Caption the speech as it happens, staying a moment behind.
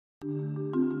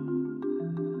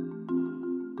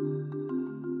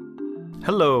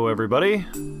Hello, everybody.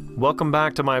 Welcome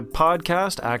back to my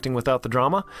podcast, Acting Without the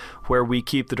Drama, where we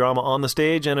keep the drama on the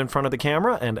stage and in front of the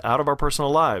camera and out of our personal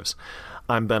lives.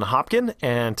 I'm Ben Hopkin,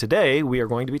 and today we are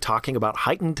going to be talking about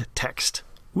heightened text.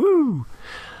 Woo!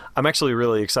 I'm actually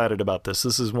really excited about this.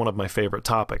 This is one of my favorite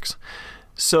topics.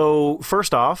 So,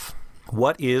 first off,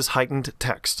 what is heightened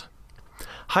text?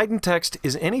 Heightened text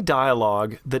is any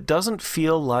dialogue that doesn't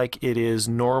feel like it is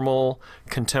normal,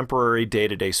 contemporary,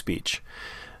 day-to-day speech.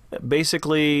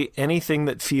 Basically, anything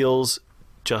that feels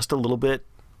just a little bit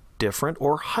different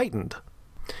or heightened.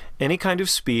 Any kind of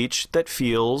speech that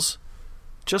feels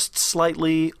just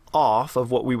slightly off of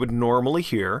what we would normally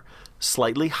hear,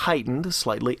 slightly heightened,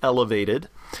 slightly elevated,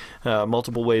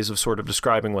 multiple ways of sort of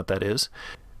describing what that is.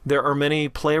 There are many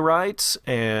playwrights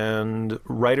and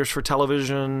writers for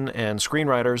television and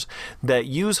screenwriters that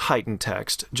use heightened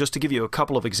text. Just to give you a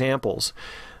couple of examples,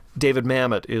 David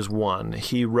Mamet is one.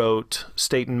 He wrote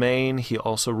State and Maine. He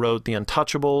also wrote The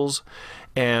Untouchables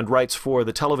and writes for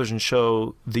the television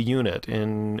show The Unit,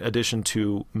 in addition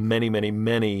to many, many,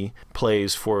 many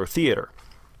plays for theater.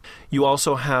 You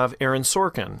also have Aaron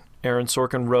Sorkin. Aaron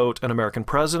Sorkin wrote An American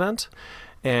President,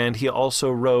 and he also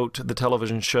wrote the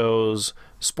television shows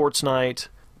Sports Night,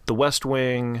 The West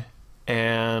Wing,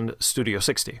 and Studio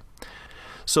 60.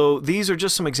 So these are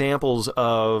just some examples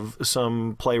of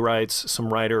some playwrights,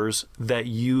 some writers that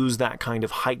use that kind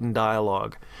of heightened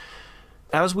dialogue.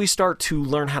 As we start to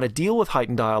learn how to deal with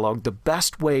heightened dialogue, the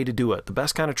best way to do it, the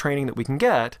best kind of training that we can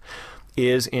get,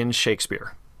 is in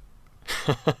Shakespeare.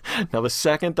 Now, the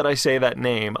second that I say that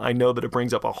name, I know that it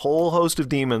brings up a whole host of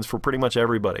demons for pretty much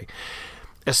everybody,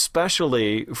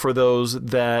 especially for those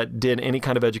that did any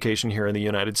kind of education here in the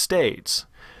United States,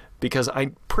 because I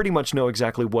pretty much know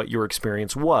exactly what your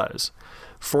experience was.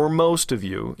 For most of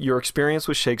you, your experience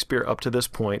with Shakespeare up to this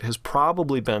point has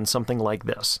probably been something like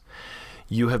this.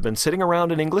 You have been sitting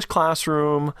around an English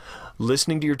classroom,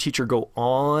 listening to your teacher go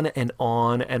on and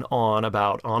on and on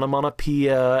about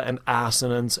onomatopoeia and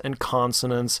assonance and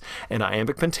consonants and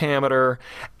iambic pentameter,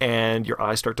 and your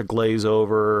eyes start to glaze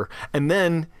over, and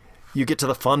then you get to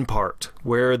the fun part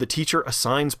where the teacher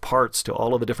assigns parts to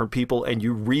all of the different people and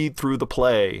you read through the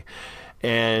play.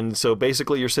 And so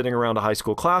basically you're sitting around a high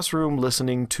school classroom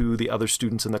listening to the other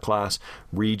students in the class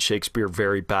read Shakespeare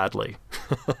very badly.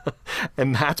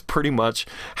 And that's pretty much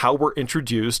how we're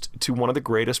introduced to one of the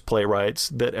greatest playwrights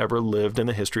that ever lived in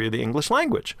the history of the English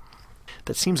language.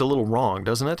 That seems a little wrong,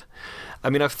 doesn't it? I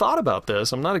mean, I've thought about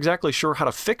this. I'm not exactly sure how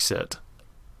to fix it.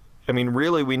 I mean,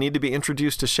 really, we need to be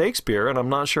introduced to Shakespeare, and I'm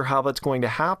not sure how that's going to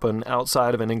happen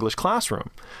outside of an English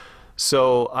classroom.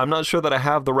 So I'm not sure that I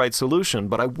have the right solution,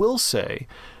 but I will say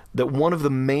that one of the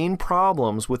main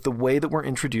problems with the way that we're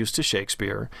introduced to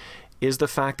Shakespeare is the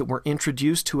fact that we're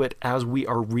introduced to it as we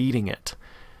are reading it.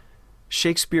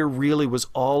 Shakespeare really was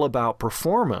all about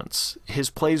performance.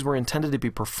 His plays were intended to be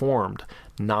performed,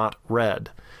 not read.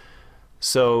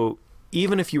 So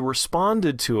even if you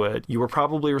responded to it, you were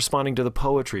probably responding to the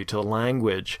poetry, to the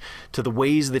language, to the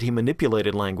ways that he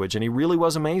manipulated language, and he really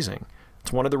was amazing.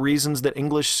 It's one of the reasons that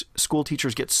English school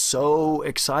teachers get so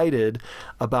excited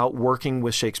about working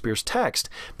with Shakespeare's text,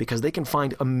 because they can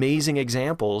find amazing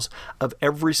examples of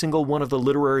every single one of the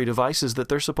literary devices that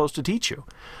they're supposed to teach you.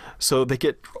 So they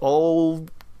get all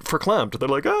verklempt. They're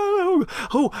like,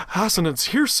 oh, assonance.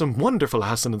 Here's some wonderful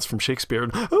assonance from Shakespeare.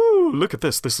 And, oh, look at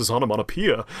this. This is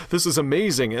onomatopoeia. This is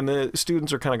amazing. And the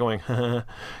students are kind of going,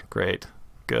 great,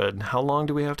 good. How long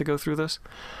do we have to go through this?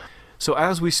 So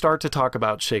as we start to talk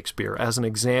about Shakespeare as an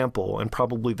example, and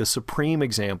probably the supreme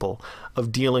example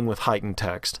of dealing with heightened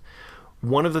text,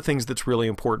 one of the things that's really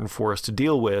important for us to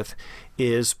deal with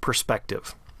is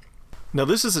perspective. Now,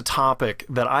 this is a topic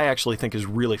that I actually think is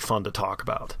really fun to talk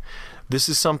about. This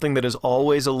is something that is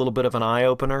always a little bit of an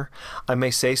eye-opener. I may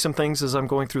say some things as I'm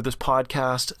going through this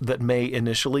podcast that may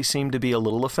initially seem to be a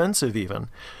little offensive even,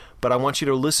 but I want you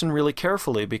to listen really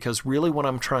carefully, because really what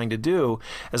I'm trying to do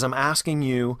is I'm asking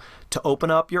you to open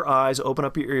up your eyes, open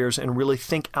up your ears, and really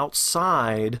think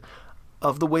outside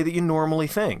of the way that you normally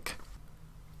think.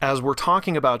 As we're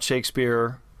talking about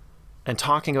Shakespeare and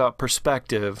talking about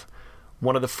perspective,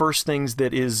 one of the first things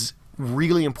that is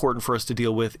really important for us to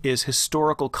deal with is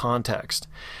historical context.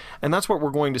 And that's what we're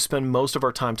going to spend most of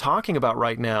our time talking about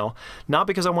right now, not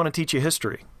because I want to teach you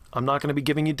history. I'm not going to be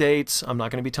giving you dates. I'm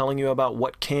not going to be telling you about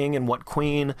what king and what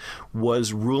queen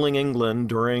was ruling England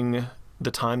during the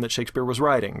time that Shakespeare was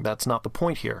writing. That's not the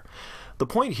point here. The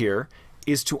point here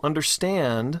is to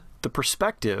understand the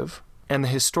perspective and the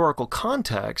historical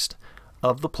context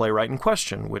of the playwright in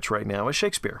question, which right now is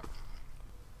Shakespeare.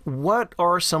 what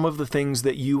are some of the things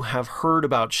that you have heard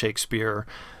about Shakespeare,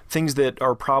 things that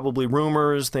are probably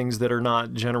rumors, things that are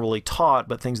not generally taught,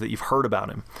 but things that you've heard about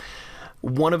him?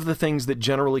 One of the things that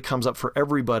generally comes up for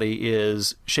everybody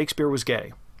is Shakespeare was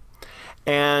gay.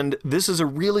 And this is a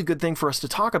really good thing for us to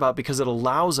talk about because it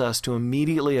allows us to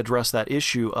immediately address that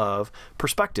issue of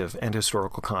perspective and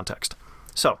historical context.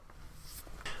 So,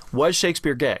 was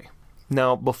Shakespeare gay?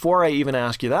 Now, before I even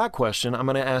ask you that question, I'm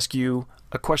going to ask you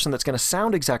a question that's going to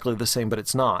sound exactly the same, but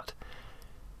it's not.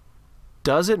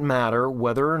 Does it matter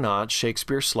whether or not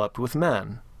Shakespeare slept with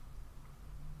men?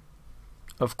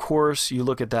 Of course, you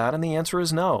look at that and the answer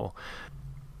is no.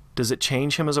 Does it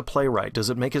change him as a playwright? Does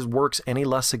it make his works any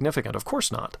less significant? Of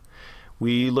course not.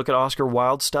 We look at Oscar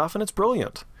Wilde's stuff and it's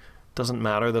brilliant. Doesn't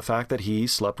matter the fact that he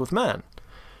slept with men.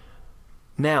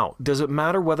 Now, does it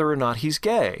matter whether or not he's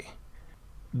gay?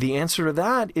 The answer to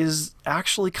that is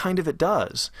actually kind of it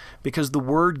does, because the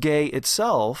word gay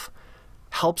itself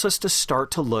helps us to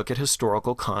start to look at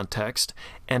historical context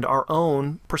and our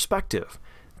own perspective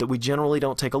that we generally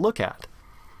don't take a look at.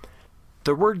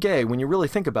 The word gay, when you really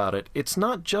think about it, it's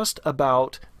not just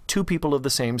about two people of the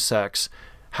same sex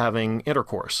having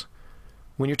intercourse.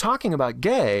 When you're talking about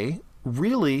gay,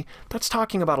 really, that's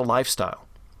talking about a lifestyle.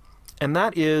 And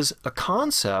that is a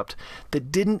concept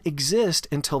that didn't exist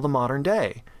until the modern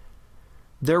day.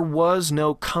 There was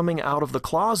no coming out of the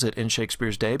closet in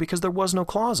Shakespeare's day because there was no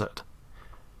closet.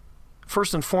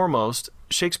 First and foremost,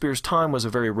 Shakespeare's time was a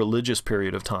very religious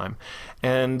period of time.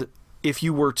 And if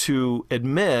you were to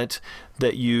admit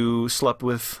that you slept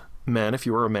with men if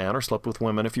you were a man or slept with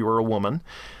women if you were a woman,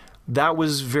 that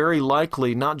was very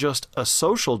likely not just a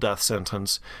social death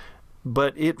sentence,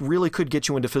 but it really could get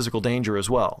you into physical danger as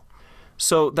well.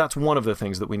 So that's one of the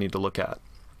things that we need to look at.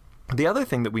 The other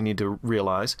thing that we need to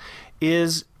realize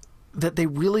is that they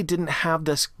really didn't have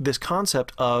this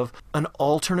concept of an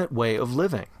alternate way of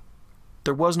living.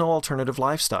 There was no alternative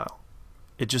lifestyle.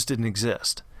 It just didn't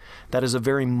exist. That is a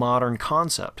very modern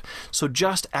concept. So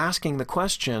just asking the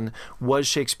question, was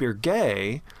Shakespeare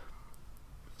gay,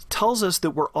 tells us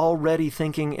that we're already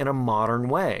thinking in a modern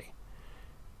way.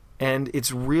 And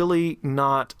it's really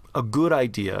not a good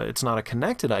idea, it's not a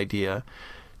connected idea,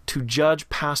 to judge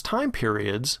past time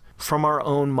periods from our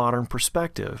own modern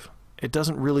perspective. It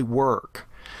doesn't really work.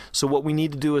 So what we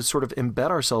need to do is sort of embed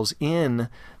ourselves in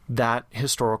that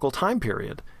historical time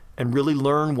period and really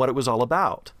learn what it was all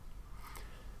about.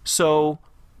 So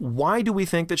why do we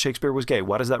think that Shakespeare was gay?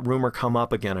 Why does that rumor come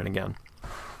up again and again?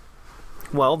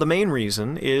 Well, the main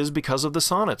reason is because of the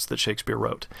sonnets that Shakespeare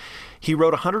wrote. He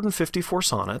wrote 154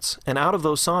 sonnets, and out of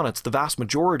those sonnets, the vast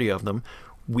majority of them,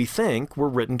 we think, were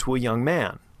written to a young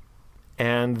man.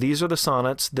 And these are the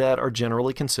sonnets that are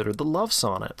generally considered the love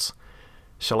sonnets.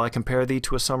 Shall I compare thee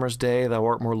to a summer's day, thou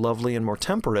art more lovely and more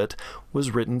temperate,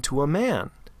 was written to a man.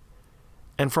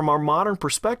 And from our modern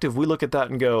perspective, we look at that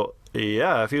and go,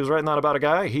 yeah, if he was writing that about a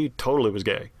guy, he totally was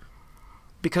gay.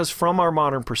 Because from our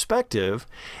modern perspective,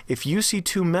 if you see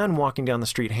two men walking down the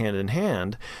street hand in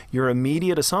hand, your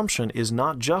immediate assumption is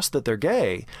not just that they're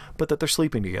gay, but that they're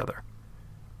sleeping together.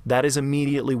 That is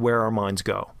immediately where our minds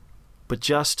go. But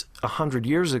just 100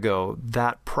 years ago,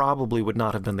 that probably would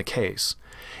not have been the case.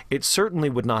 It certainly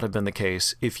would not have been the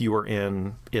case if you were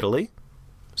in Italy,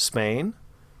 Spain,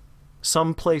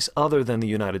 someplace other than the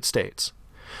United States.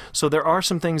 So there are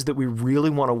some things that we really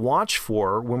want to watch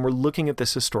for when we're looking at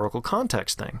this historical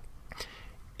context thing.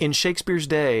 In Shakespeare's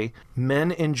day,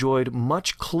 men enjoyed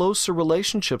much closer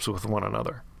relationships with one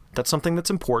another. That's something that's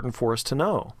important for us to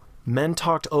know. Men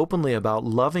talked openly about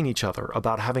loving each other,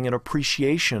 about having an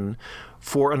appreciation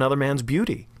for another man's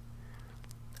beauty.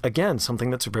 Again,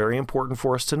 something that's very important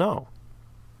for us to know.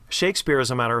 Shakespeare, as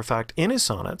a matter of fact, in his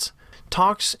sonnets,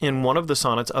 talks in one of the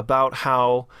sonnets about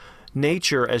how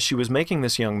nature, as she was making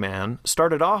this young man,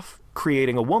 started off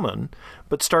creating a woman,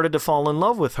 but started to fall in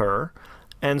love with her,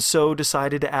 and so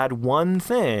decided to add one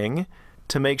thing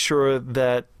to make sure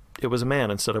that it was a man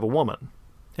instead of a woman.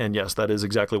 And yes, that is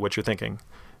exactly what you're thinking.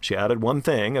 She added one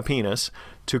thing, a penis,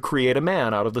 to create a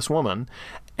man out of this woman,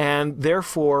 and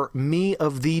therefore, me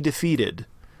of thee defeated.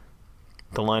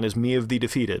 The line is me of thee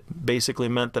defeated. Basically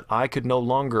meant that I could no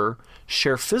longer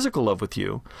share physical love with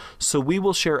you, so we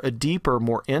will share a deeper,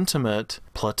 more intimate,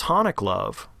 platonic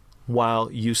love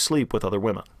while you sleep with other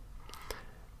women.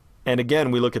 And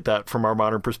again, we look at that from our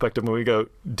modern perspective and we go,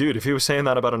 dude, if he was saying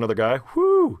that about another guy,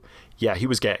 whoo, yeah, he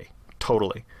was gay.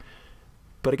 Totally.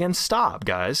 But again, stop,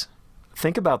 guys.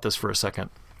 Think about this for a second.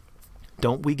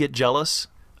 Don't we get jealous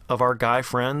of our guy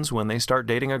friends when they start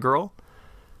dating a girl?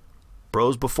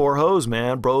 Bros before hoes,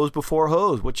 man. Bros before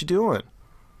hoes. What you doing?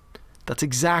 That's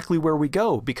exactly where we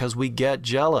go because we get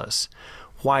jealous.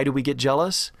 Why do we get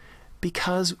jealous?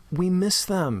 Because we miss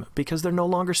them, because they're no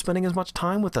longer spending as much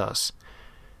time with us.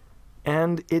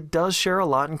 And it does share a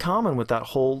lot in common with that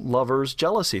whole lover's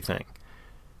jealousy thing.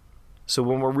 So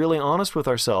when we're really honest with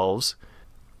ourselves,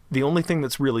 the only thing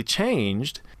that's really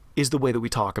changed is the way that we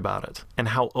talk about it and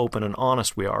how open and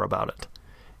honest we are about it.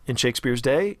 In Shakespeare's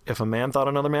day, if a man thought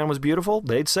another man was beautiful,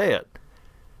 they'd say it.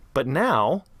 But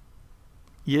now,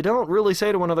 you don't really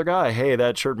say to another guy, hey,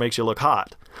 that shirt makes you look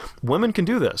hot. Women can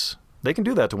do this. They can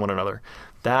do that to one another.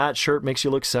 That shirt makes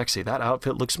you look sexy. That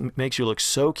outfit makes you look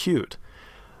so cute.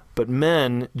 But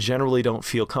men generally don't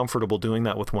feel comfortable doing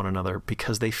that with one another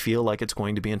because they feel like it's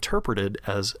going to be interpreted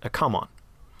as a come on.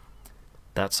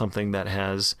 That's something that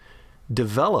has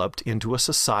developed into a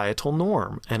societal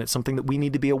norm, and it's something that we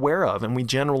need to be aware of and we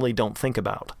generally don't think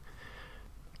about.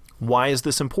 Why is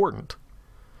this important?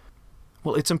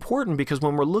 Well, it's important because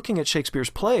when we're looking at Shakespeare's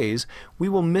plays, we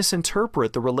will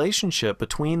misinterpret the relationship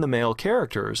between the male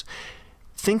characters,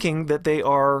 thinking that they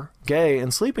are gay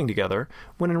and sleeping together,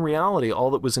 when in reality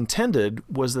all that was intended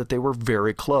was that they were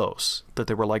very close, that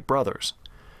they were like brothers.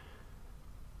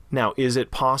 Now, is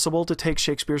it possible to take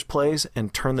Shakespeare's plays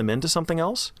and turn them into something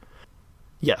else?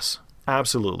 Yes,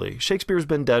 absolutely. Shakespeare's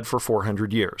been dead for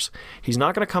 400 years. He's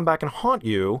not going to come back and haunt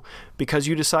you because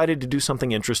you decided to do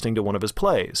something interesting to one of his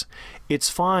plays. It's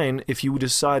fine if you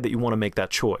decide that you want to make that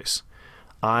choice.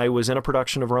 I was in a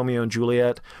production of Romeo and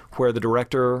Juliet where the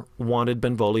director wanted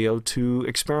Benvolio to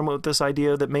experiment with this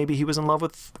idea that maybe he was in love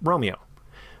with Romeo,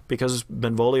 because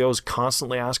Benvolio is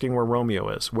constantly asking where Romeo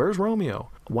is. Where's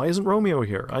Romeo? Why isn't Romeo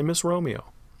here? I miss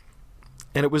Romeo.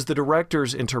 And it was the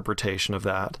director's interpretation of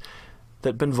that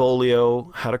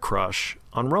Benvolio had a crush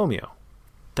on Romeo.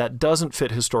 That doesn't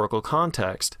fit historical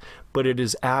context, but it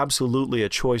is absolutely a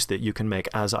choice that you can make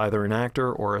as either an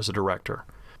actor or as a director.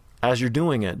 As you're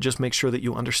doing it, just make sure that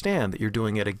you understand that you're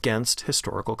doing it against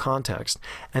historical context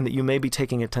and that you may be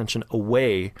taking attention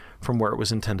away from where it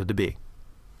was intended to be.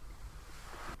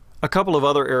 A couple of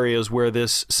other areas where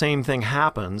this same thing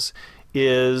happens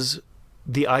is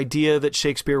the idea that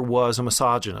Shakespeare was a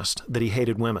misogynist, that he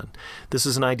hated women. This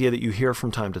is an idea that you hear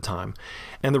from time to time.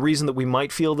 And the reason that we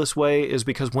might feel this way is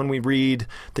because when we read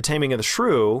The Taming of the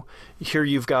Shrew, here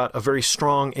you've got a very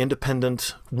strong,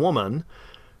 independent woman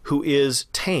who is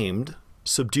tamed,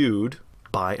 subdued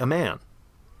by a man.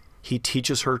 He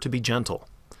teaches her to be gentle.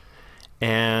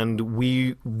 And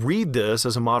we read this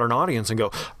as a modern audience and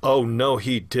go, oh, no,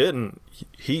 he didn't.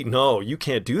 No, you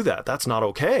can't do that. That's not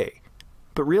okay.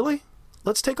 But really?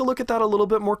 Let's take a look at that a little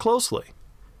bit more closely.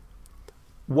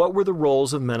 What were the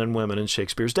roles of men and women in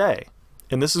Shakespeare's day?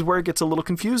 And this is where it gets a little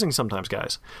confusing sometimes,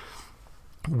 guys.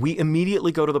 We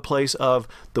immediately go to the place of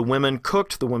the women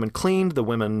cooked, the women cleaned, the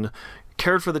women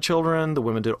cared for the children, the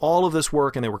women did all of this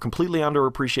work, and they were completely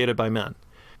underappreciated by men.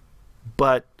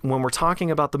 But when we're talking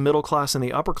about the middle class and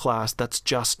the upper class, that's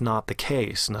just not the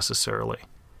case necessarily.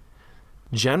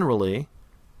 Generally,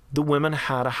 the women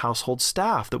had a household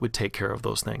staff that would take care of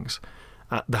those things.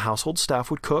 The household staff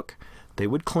would cook, they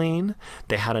would clean,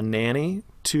 they had a nanny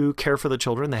to care for the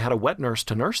children, they had a wet nurse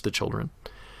to nurse the children.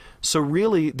 So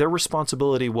really, their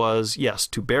responsibility was, yes,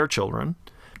 to bear children,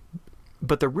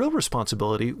 but their real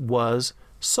responsibility was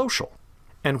social.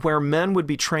 And where men would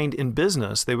be trained in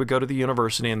business, they would go to the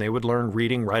university and they would learn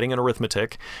reading, writing, and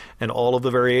arithmetic, and all of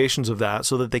the variations of that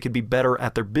so that they could be better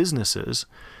at their businesses.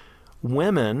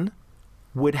 Women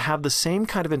would have the same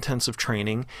kind of intensive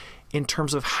training in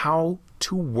terms of how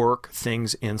to work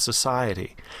things in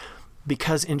society.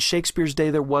 Because in Shakespeare's day,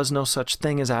 there was no such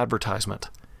thing as advertisement.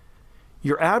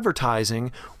 Your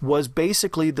advertising was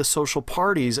basically the social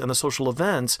parties and the social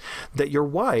events that your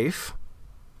wife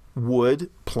would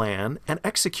plan and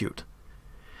execute.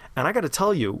 And I got to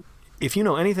tell you, if you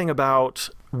know anything about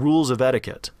rules of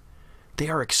etiquette, they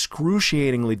are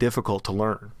excruciatingly difficult to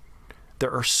learn.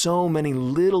 There are so many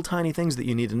little tiny things that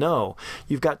you need to know.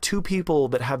 You've got two people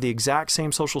that have the exact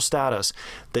same social status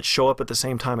that show up at the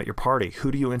same time at your party.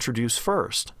 Who do you introduce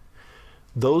first?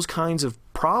 Those kinds of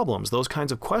problems, those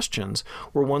kinds of questions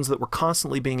were ones that were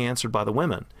constantly being answered by the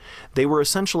women. They were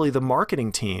essentially the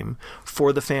marketing team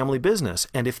for the family business.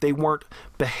 And if they weren't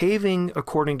behaving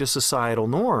according to societal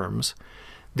norms,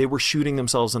 they were shooting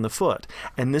themselves in the foot.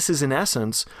 And this is in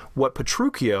essence what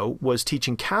Petruchio was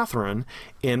teaching Catherine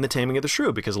in The Taming of the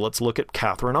Shrew, because let's look at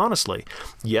Catherine honestly.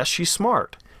 Yes, she's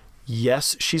smart.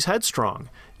 Yes, she's headstrong.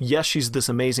 Yes, she's this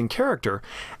amazing character.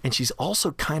 And she's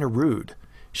also kind of rude.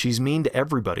 She's mean to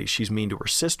everybody. She's mean to her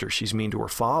sister. She's mean to her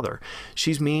father.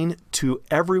 She's mean to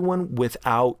everyone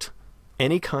without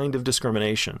any kind of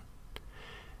discrimination.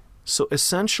 So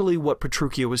essentially what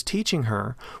Petruchio was teaching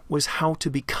her was how to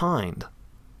be kind.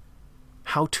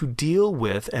 how to deal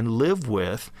with and live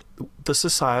with the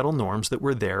societal norms that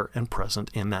were there and present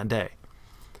in that day.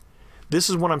 This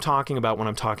is what I'm talking about when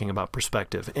I'm talking about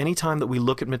perspective. Anytime that we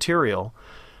look at material,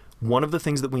 one of the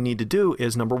things that we need to do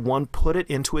is, number one, put it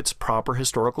into its proper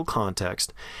historical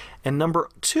context, and number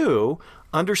two,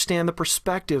 understand the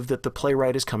perspective that the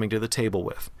playwright is coming to the table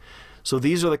with. So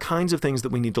these are the kinds of things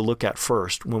that we need to look at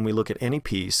first when we look at any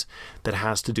piece that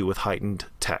has to do with heightened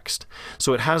text.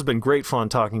 So it has been great fun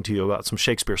talking to you about some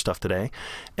Shakespeare stuff today,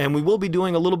 and we will be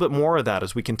doing a little bit more of that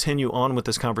as we continue on with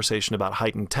this conversation about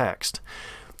heightened text.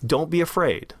 Don't be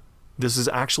afraid. This is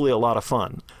actually a lot of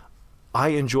fun. I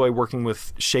enjoy working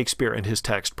with Shakespeare and his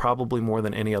text probably more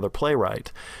than any other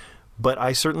playwright. But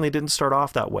I certainly didn't start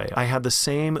off that way. I had the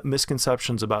same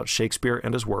misconceptions about Shakespeare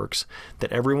and his works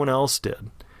that everyone else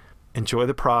did. Enjoy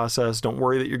the process. Don't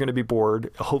worry that you're going to be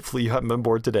bored. Hopefully you haven't been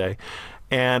bored today.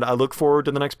 And I look forward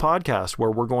to the next podcast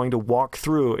where we're going to walk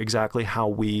through exactly how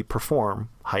we perform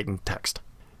heightened text.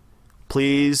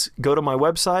 Please go to my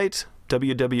website,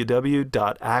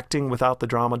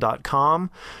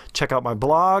 www.actingwithoutthedrama.com. Check out my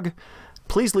blog.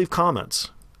 Please leave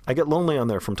comments. I get lonely on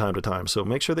there from time to time, so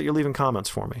make sure that you're leaving comments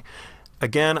for me.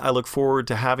 Again, I look forward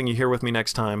to having you here with me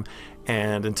next time.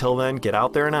 And until then, get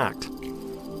out there and act.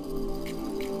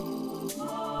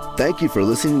 Thank you for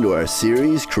listening to our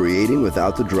series, Creating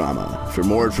Without the Drama. For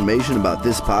more information about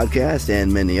this podcast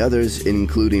and many others,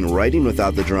 including Writing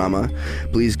Without the Drama,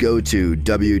 please go to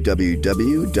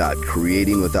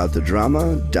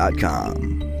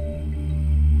www.creatingwithoutthedrama.com.